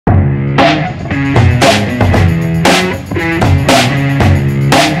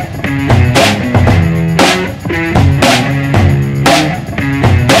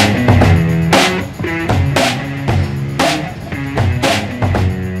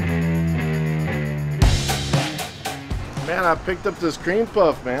Man, I picked up this cream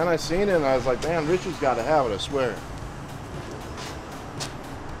puff, man. I seen it and I was like, man, Richard's got to have it, I swear.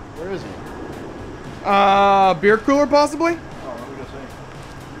 Where is he? Beer cooler possibly? Oh, let me go see.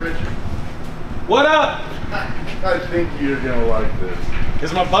 Richard. What up? I think you're gonna like this.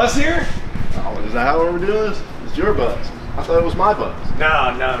 Is my bus here? Oh, is that how we're doing this? It's your bus. I thought it was my bus. No.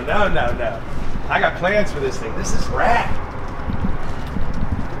 I got plans for this thing. This is rad.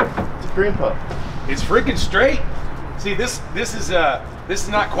 It's a cream puff. It's freaking straight. See, this is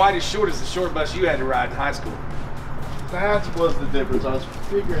not quite as short as the short bus you had to ride in high school. That was the difference. I was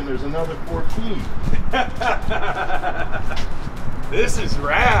figuring there's another 4 feet. This is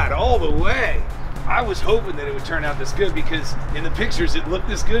rad all the way. I was hoping that it would turn out this good because in the pictures it looked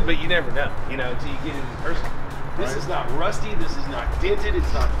this good, but you never know, you know, until you get it in person. This is not rusty, this is not dented,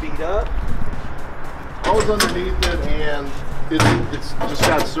 it's not beat up. I was underneath it and it's just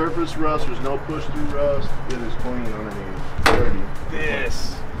got surface rust. There's no push through rust. It is clean underneath. Dirty.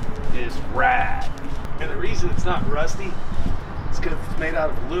 This is rad. And the reason it's not rusty is because it's made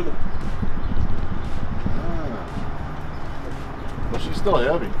out of aluminum. Ah. Well, she's still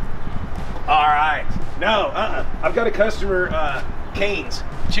heavy. All right. No, I've got a customer, Canes,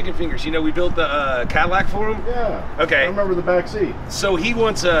 chicken fingers. You know, we built the Cadillac for him. Yeah. Okay. I remember the back seat. So he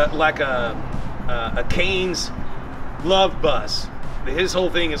wants a Canes love bus. His whole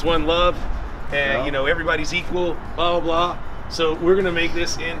thing is one love, and yeah. you know, everybody's equal. Blah blah blah. So we're gonna make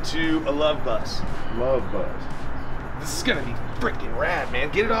this into a love bus. Love bus. This is gonna be freaking rad, man.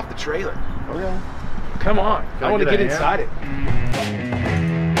 Get it off the trailer. Okay. Come on. I want to get hand? inside it.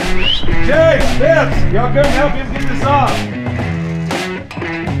 Jay, Bibbs, y'all come help him get this off.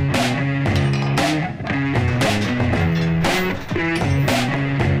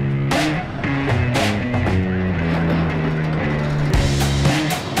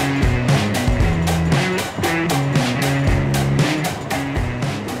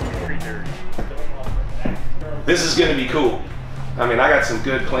 This is gonna be cool. I mean, I got some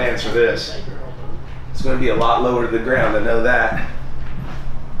good plans for this. It's gonna be a lot lower to the ground, I know that.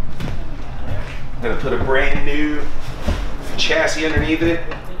 I'm gonna put a brand new chassis underneath it.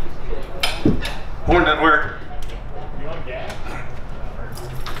 Horn doesn't work.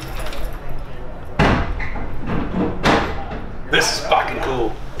 This is fucking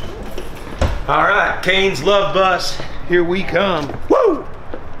cool. All right, Canes Love Bus, here we come. Woo!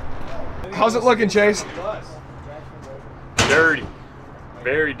 How's it looking, Chase? Dirty.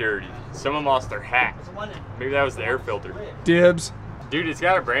 Very dirty. Someone lost their hat. Maybe that was the air filter. Dibs. Dude, it's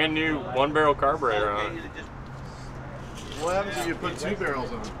got a brand new 1-barrel carburetor on it. What happens if you put 2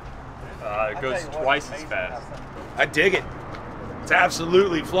 barrels on it? It goes twice as fast. I dig it. It's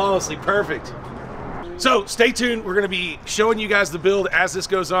absolutely flawlessly perfect. So stay tuned. We're going to be showing you guys the build as this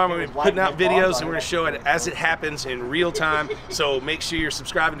goes on. We're going to be putting out videos and we're going to show it as it happens in real time. So make sure you're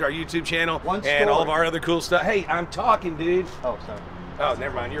subscribing to our YouTube channel and all of our other cool stuff. Hey, I'm talking, dude. Oh, sorry. Oh,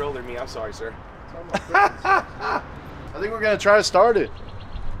 never mind. You're older than me. I'm sorry, sir. I think we're going to try to start it.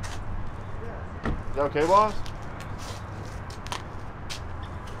 Is that okay, boss?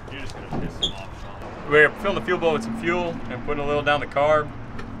 You're just going to piss him off, Sean. We're filling the fuel bowl with some fuel and putting a little down the carb.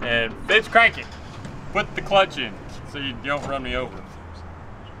 And it's cranking. Put the clutch in so you don't run me over.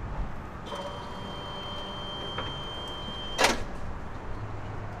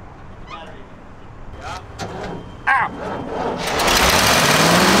 Ow!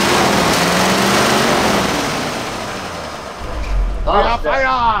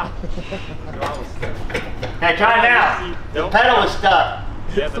 Fire! Hey, try it now. The pedal was stuck.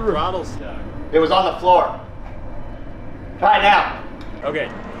 Yeah, the throttle's stuck. It was on the floor. Try it now.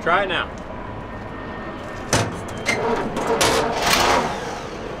 Okay, try it now.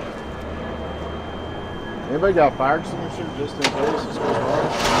 Anybody got fire extinguisher just in case this goes wrong?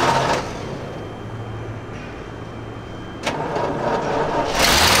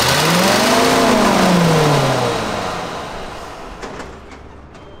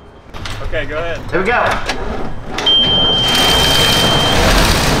 Okay, go ahead. Here we go.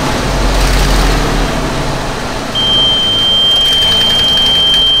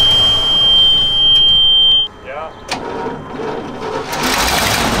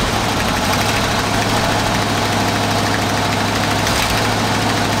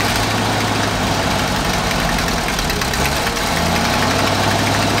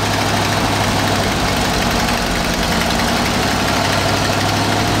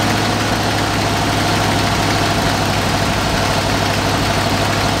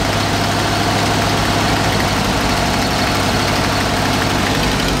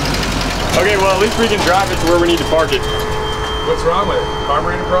 Okay, well, at least we can drive it to where we need to park it. What's wrong with it?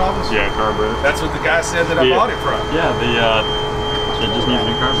 Carburetor problems? Yeah, carburetor. That's what the guy said that I bought it from. Yeah, it just needs a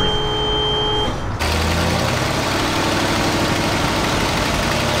new carburetor.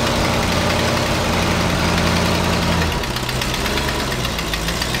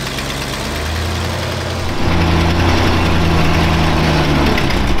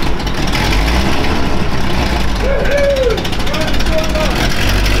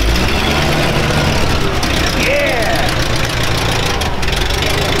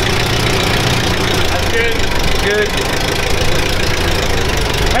 Good.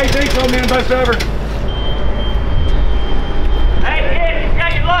 Hey, thanks, old man, bus driver. Hey, kid, you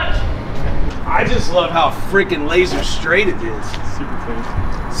got your lunch. I just love how freaking laser straight it is. Super clean.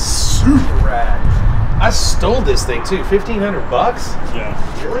 Super rad. I stole this thing too. 1,500 bucks. Yeah.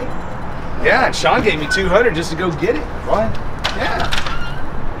 Really? Yeah, and Sean gave me 200 just to go get it. What? Yeah.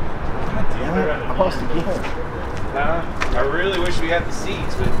 God damn it. I lost again. I really wish we had the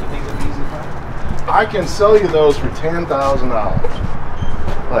seats, but you think it'd be easy to find? I can sell you those for $10,000.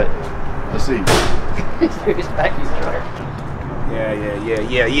 Like, let's see.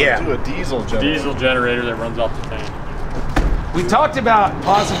 Yeah. Do a diesel generator. Diesel generator that runs off the tank. We talked about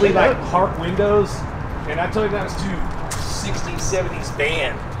possibly like park windows, and I told you that was too 60s, 70s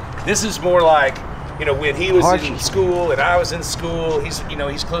band. This is more like, you know, when he was in school and I was in school,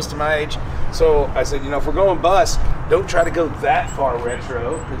 he's close to my age. So I said, if we're going bus, don't try to go that far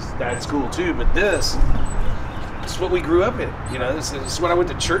retro, because that's cool too. But this is what we grew up in. This is what I went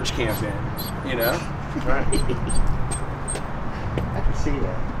to church camp in. Right. I can see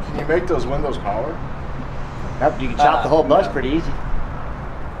that. Can you make those windows power? You can chop the whole bus pretty easy.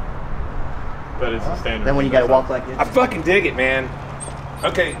 But it's a standard. Then when you got to walk like this. I fucking dig it, man.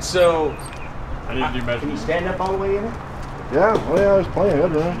 Okay, so I need to do Can you measurements. stand up all the way in it? Yeah, well, yeah, there's plenty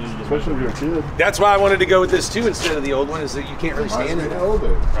of room, especially if you're a kid. that's why I wanted to go with this too instead of the old one, is that you can't really stand in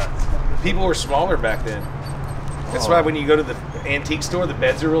it. People were smaller back then. That's why when you go to the antique store, the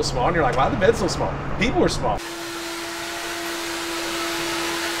beds are real small, and you're like, why are the beds so small? People were small.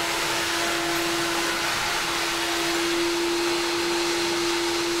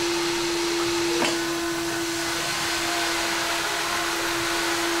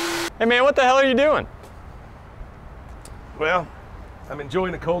 Hey man, what the hell are you doing? Well, I'm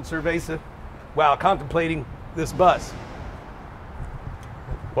enjoying a cold cerveza while contemplating this bus.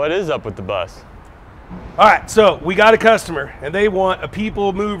 What is up with the bus? All right, so we got a customer, and they want a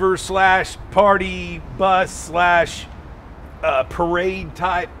people mover / party bus / parade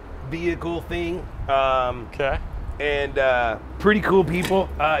type vehicle thing. Okay. And pretty cool people.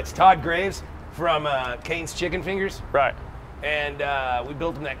 It's Todd Graves from Kane's Chicken Fingers. Right. And we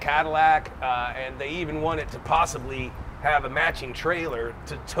built them that Cadillac, and they even wanted to possibly have a matching trailer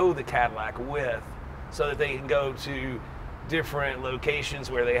to tow the Cadillac with, so that they can go to different locations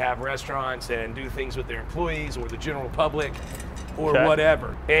where they have restaurants and do things with their employees or the general public or Okay.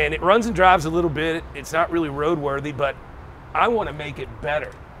 whatever. And it runs and drives a little bit. It's not really roadworthy, but I want to make it better.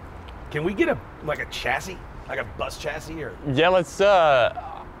 Can we get a chassis, like a bus chassis, or? Yeah, let's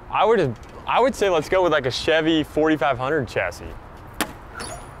I would say let's go with like a Chevy 4500 chassis.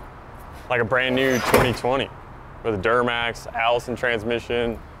 Like a brand new 2020 with a Duramax, Allison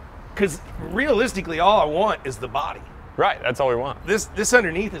transmission. Because realistically, all I want is the body. Right, that's all we want. This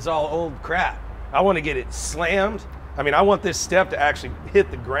underneath is all old crap. I want to get it slammed. I mean, I want this step to actually hit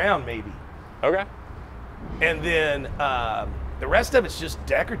the ground maybe. Okay. And then the rest of it's just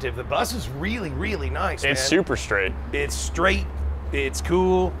decorative. The bus is really, really nice, It's man. super straight. It's straight. It's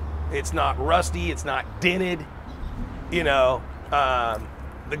cool. It's not rusty. It's not dented.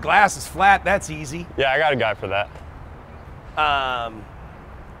 The glass is flat. That's easy. Yeah, I got a guy for that.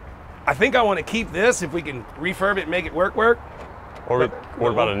 I think I want to keep this if we can refurb it and make it work. Or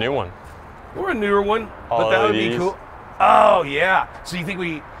what about a new one? Or a newer one, All but that would be LEDs. cool. Oh, yeah. So you think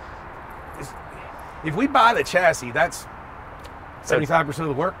if we buy the chassis, that's 75% of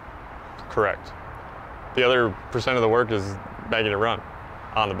the work? Correct. The other percent of the work is making it run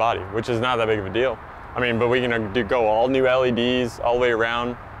on the body, which is not that big of a deal. I mean, but we can go all new LEDs all the way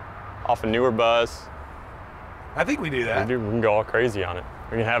around, off a newer bus. I think we do that. We can go all crazy on it.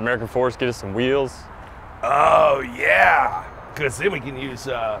 We can have American Force get us some wheels. Oh, yeah. Because then we can use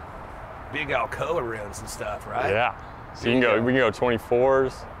big Alcoa rims and stuff, right? Yeah. So we can go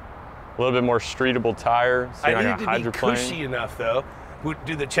 24s, a little bit more streetable tire. So I need to be cushy enough, though.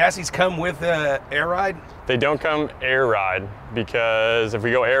 Do the chassis come with air ride? They don't come air ride, because if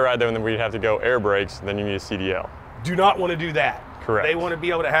we go air ride, then we'd have to go air brakes, then you need a CDL. Do not want to do that. Correct. They want to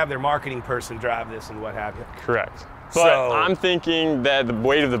be able to have their marketing person drive this and what have you. Correct. But So- I'm thinking that the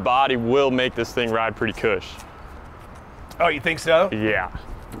weight of the body will make this thing ride pretty cush. Oh, you think so? Yeah.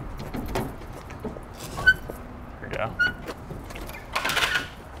 There we go.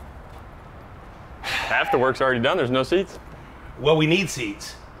 Half the work's already done. There's no seats. Well, we need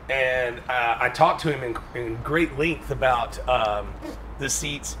seats. And I talked to him in great length about the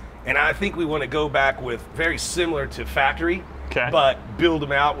seats. And I think we want to go back with very similar to factory, but build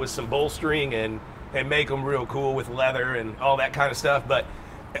them out with some bolstering and make them real cool with leather and all that kind of stuff. But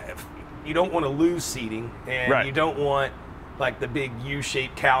you don't want to lose seating, and you don't want like the big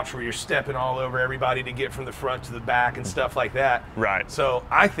U-shaped couch where you're stepping all over everybody to get from the front to the back and stuff like that. Right. So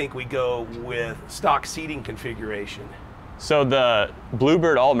I think we go with stock seating configuration. So the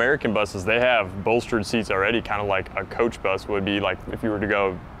Bluebird All-American buses, they have bolstered seats already, kind of like a coach bus would be, like if you were to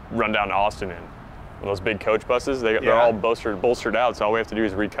go run down to Austin in. Those big coach buses, they're all bolstered out, so all we have to do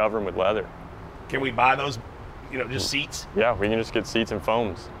is recover them with leather. Can we buy those, just seats? Yeah, we can just get seats and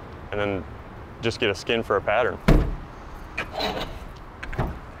foams, and then just get a skin for a pattern.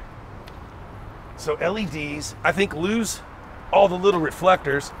 So LEDs, I think lose all the little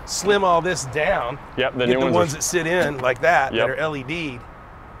reflectors, slim all this down. Yep, the new ones that sit in like that, that are LED'd.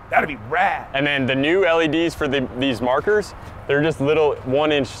 That'd be rad. And then the new LEDs for these markers, they're just little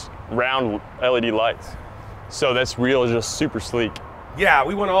 1-inch round LED lights. So that's just super sleek. Yeah,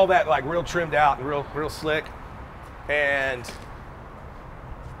 we want all that like real trimmed out and real slick. And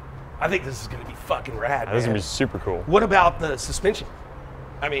I think this is gonna be fucking rad, man. This is gonna be super cool. What about the suspension?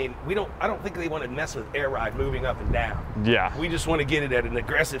 I mean, I don't think they want to mess with air ride moving up and down. Yeah. We just want to get it at an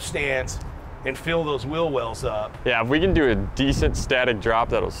aggressive stance and fill those wheel wells up. Yeah, if we can do a decent static drop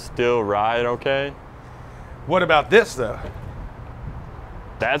that'll still ride okay. What about this though?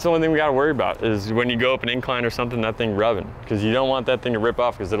 That's the only thing we gotta worry about is when you go up an incline or something, that thing rubbing. Because you don't want that thing to rip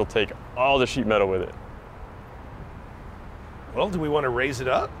off because it'll take all the sheet metal with it. Well, do we want to raise it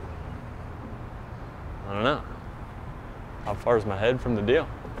up? I don't know. How far is my head from the deal?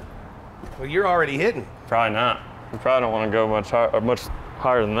 Well, you're already hitting. Probably not. We probably don't want to go much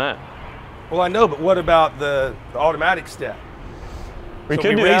higher than that. Well, I know, but what about the automatic step? We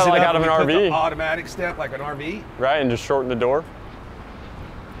could do that like out of an RV. The automatic step like an RV? Right, and just shorten the door.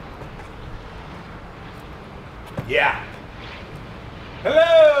 Yeah.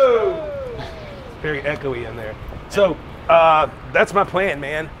 Hello! Very echoey in there. So, that's my plan,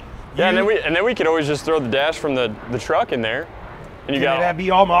 man. Yeah, and then we could always just throw the dash from the truck in there. And you got that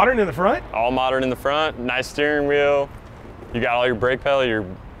be all modern in the front? All modern in the front, nice steering wheel. You got all your brake pedal, your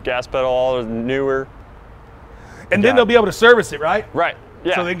gas pedal, all newer. And then they'll be able to service it, right? Right,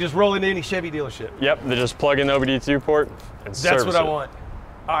 yeah. So they can just roll into any Chevy dealership. Yep, they just plug in the OBD2 port and service it. That's what I want.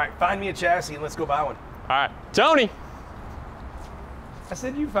 All right, find me a chassis and let's go buy one. All right, Tony. I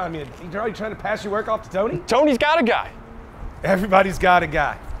said you find me you're already trying to pass your work off to Tony? Tony's got a guy. Everybody's got a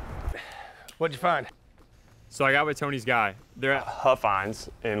guy. What'd you find? So I got with Tony's guy. They're at Huffines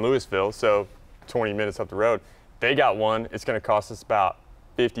in Louisville, so 20 minutes up the road. They got one. It's going to cost us about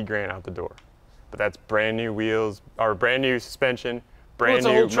 50 grand out the door. But that's brand new wheels, or brand new suspension, brand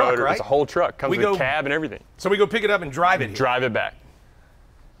new motor. Truck, right? It's a whole truck. Comes with cab and everything. So we go pick it up and drive it here. Drive it back.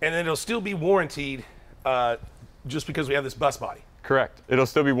 And then it'll still be warranted just because we have this bus body. Correct. It'll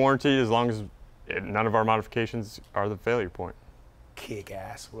still be warranted as long as none of our modifications are the failure point. Kick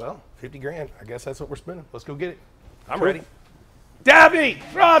ass. Well, 50 grand. I guess that's what we're spending. Let's go get it. I'm ready. Dabby,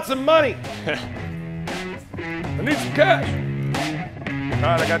 throw out some money. I need some cash. All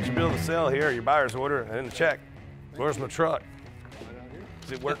right, I got your bill to sell here, your buyer's order, and the check. Where's my truck?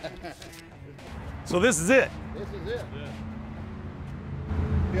 Does it work? So this is it. This is it.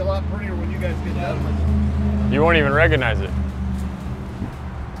 Be a lot prettier when you guys get done with it. You won't even recognize it.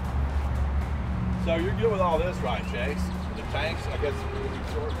 So you're good with all this, right, Chase? The tanks, I guess.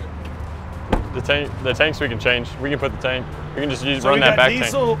 The tanks we can change. We can put the tank. We can just run we that got back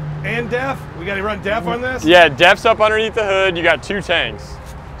diesel tank. and DEF. We got to run DEF on this. Yeah, DEF's up underneath the hood. You got 2 tanks.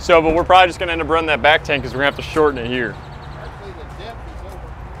 So, but we're probably just gonna end up running that back tank because we're gonna have to shorten it here. Actually, the depth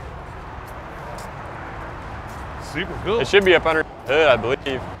is over. Super cool. It should be up under the hood, I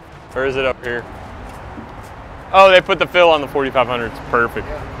believe. Or is it up here? Oh, they put the fill on the 4500s. Perfect.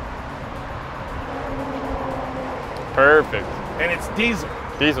 Perfect. And it's diesel.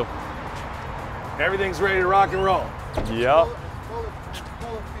 Diesel. Everything's ready to rock and roll. Yep.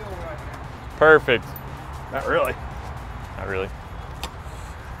 Perfect. Not really. Not really.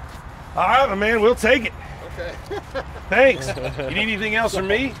 All right, my man, we'll take it. Okay. Thanks. You need anything else from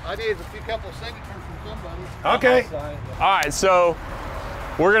me? I need a couple signatures from somebody. Okay. All right, so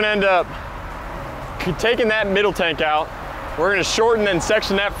we're gonna end up taking that middle tank out. We're gonna shorten and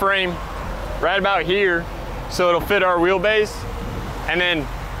section that frame right about here so it'll fit our wheelbase. And then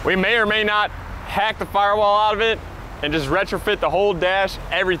we may or may not hack the firewall out of it and just retrofit the whole dash,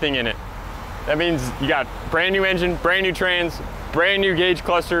 everything in it. That means you got brand new engine, brand new trans, brand new gauge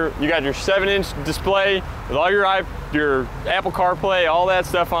cluster. You got your 7-inch display with all your Apple CarPlay, all that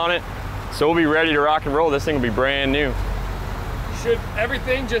stuff on it. So we'll be ready to rock and roll. This thing will be brand new. Should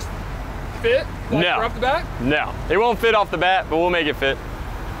everything just fit like No. right off the bat? No, it won't fit off the bat, but we'll make it fit.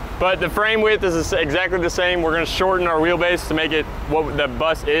 But the frame width is exactly the same. We're gonna shorten our wheelbase to make it what the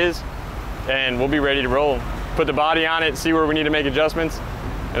bus is, and we'll be ready to roll. Put the body on it, see where we need to make adjustments,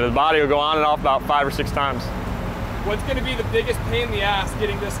 and the body will go on and off about 5 or 6 times. What's going to be the biggest pain in the ass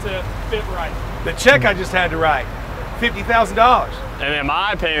getting this to fit right? The check I just had to write, $50,000. And then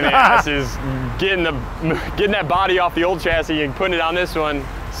my pain in the ass is getting that body off the old chassis and putting it on this one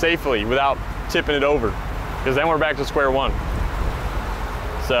safely without tipping it over, because then we're back to square one.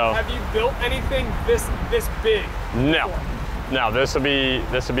 So Have you built anything this big? no, this will be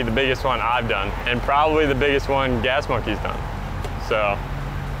the biggest one I've done, and probably the biggest one Gas Monkey's done. So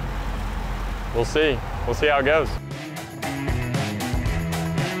we'll see how it goes.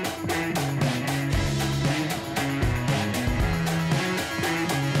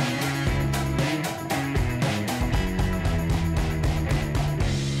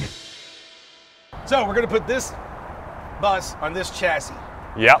 So we're gonna put this bus on this chassis.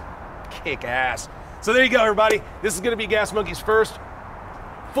 Yep. Kick ass. So there you go, everybody. This is gonna be Gas Monkey's first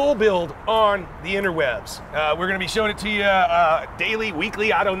full build on the interwebs. We're gonna be showing it to you daily,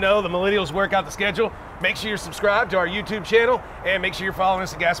 weekly, I don't know. The millennials work out the schedule. Make sure you're subscribed to our YouTube channel, and make sure you're following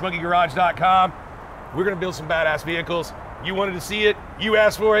us at GasMonkeyGarage.com. We're gonna build some badass vehicles. You wanted to see it, you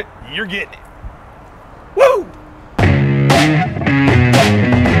asked for it, you're getting it. Woo!